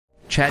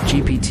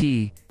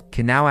ChatGPT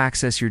can now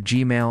access your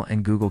Gmail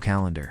and Google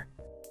Calendar.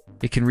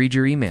 It can read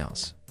your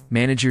emails,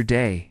 manage your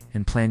day,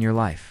 and plan your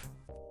life.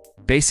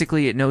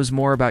 Basically, it knows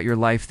more about your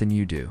life than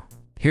you do.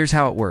 Here's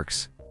how it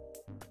works.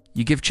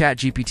 You give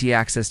ChatGPT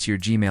access to your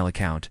Gmail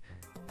account,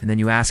 and then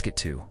you ask it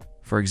to,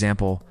 for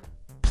example,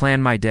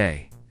 plan my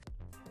day.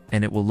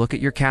 And it will look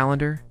at your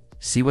calendar,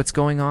 see what's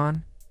going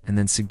on, and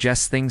then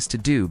suggest things to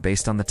do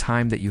based on the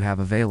time that you have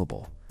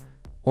available.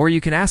 Or you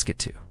can ask it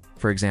to,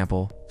 for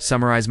example,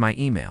 summarize my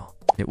email.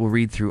 It will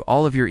read through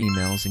all of your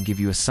emails and give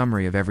you a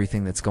summary of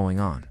everything that's going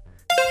on.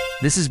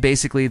 This is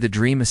basically the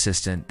dream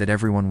assistant that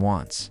everyone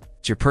wants.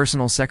 It's your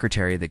personal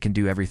secretary that can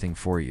do everything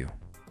for you.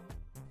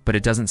 But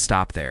it doesn't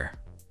stop there.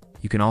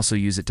 You can also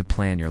use it to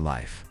plan your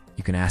life.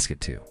 You can ask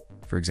it to,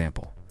 for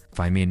example,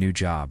 find me a new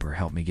job or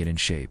help me get in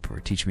shape or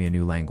teach me a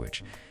new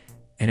language.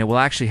 And it will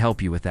actually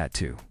help you with that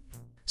too.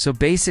 So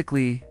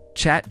basically,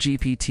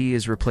 ChatGPT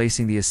is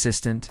replacing the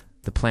assistant,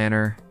 the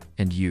planner,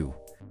 and you.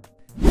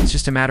 It's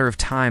just a matter of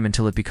time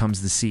until it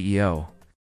becomes the CEO.